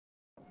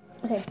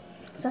Okay,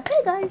 so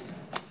hey guys.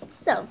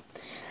 So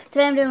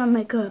today I'm doing my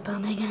makeup. Oh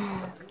my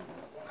god.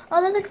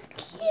 Oh, that looks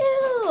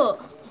cute.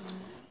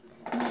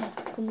 My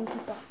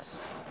Kamuki box.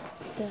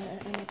 The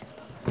images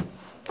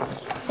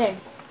box. There.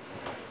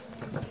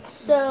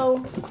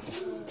 So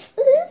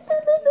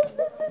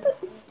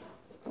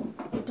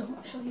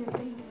don't show your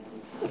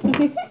face.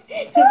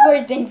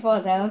 Poor thing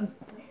fall down.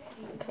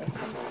 Okay.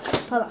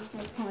 Hold on.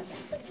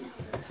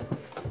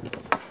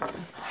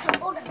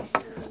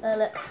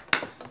 Look.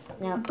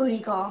 No. Booty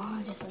call.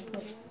 Just like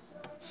this.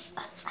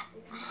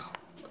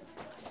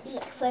 You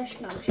look fresh.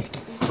 No, I'm just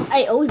kidding.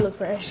 I always look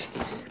fresh.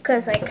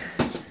 Because, like,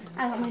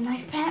 I got my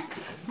nice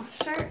pants, my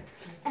shirt,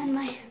 and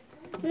my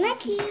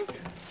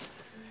Nikes.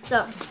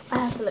 So, I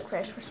have to look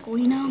fresh for school,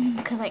 you know?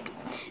 Because, like,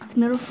 it's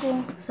middle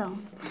school. So,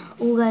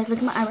 oh, guys, look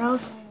at my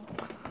eyebrows.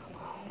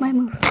 My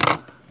move.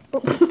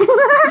 Oh.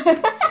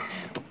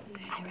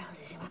 Eyebrows.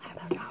 You see my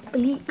eyebrows now?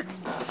 Bleak.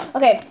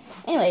 Okay,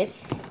 anyways.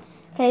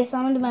 Okay, so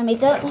I'm going to do my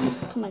makeup.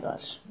 Oh, my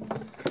gosh.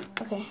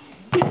 Okay.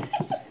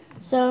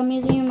 So, I'm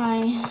using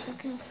my...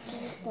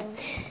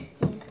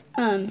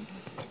 Nah,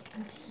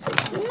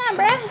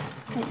 bruh.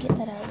 Wait, get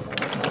that out of the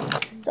way.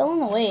 It's all in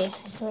the way,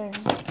 I swear.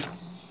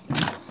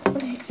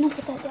 Okay, no,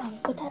 put that down.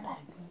 Put that back.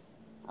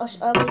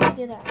 I'll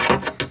basically that.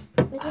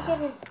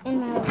 Basically, it's in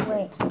my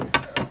way.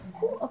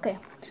 Okay,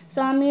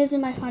 so I'm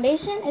using my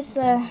foundation. It's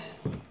the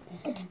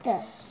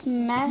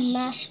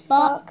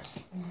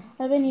Smashbox.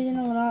 I've been using it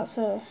a lot,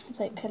 so it's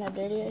like kind of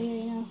dirty right here,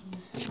 you know.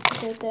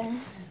 It's right there.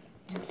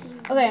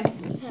 Okay,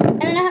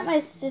 and then I have my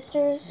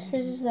sister's.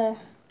 Hers is the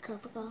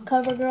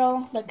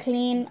CoverGirl, the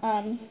clean.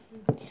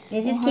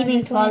 This is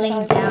keeping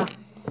falling down.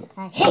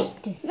 I hate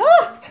this.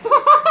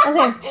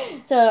 Okay,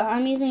 so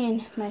I'm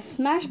using my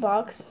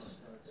Smashbox.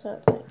 So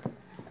it's like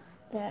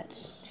that.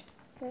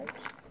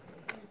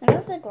 And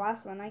that's the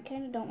glass one. I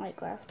kind of don't like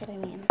glass, but I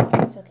mean,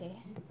 it's okay.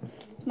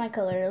 It's my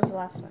color. It was the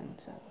last one,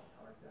 so.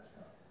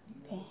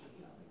 Okay.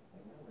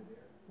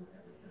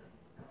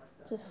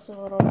 Just a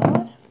little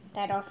dot.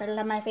 That'll fill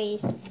in my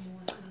face.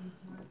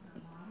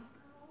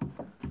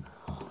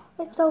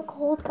 It's so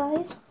cold,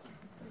 guys.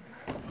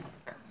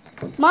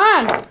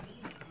 Mom!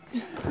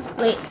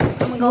 Wait, I'm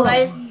gonna go,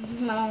 guys.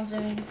 My mom's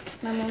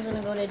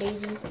gonna go to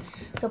Daisy's.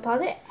 So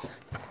pause it.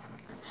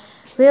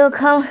 We'll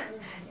come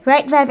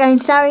right back. I'm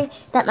sorry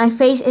that my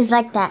face is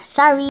like that.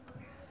 Sorry.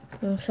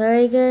 I'm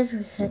sorry, guys.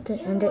 We had to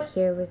end it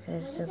here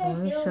because they're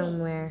going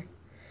somewhere.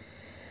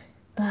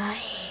 Bye.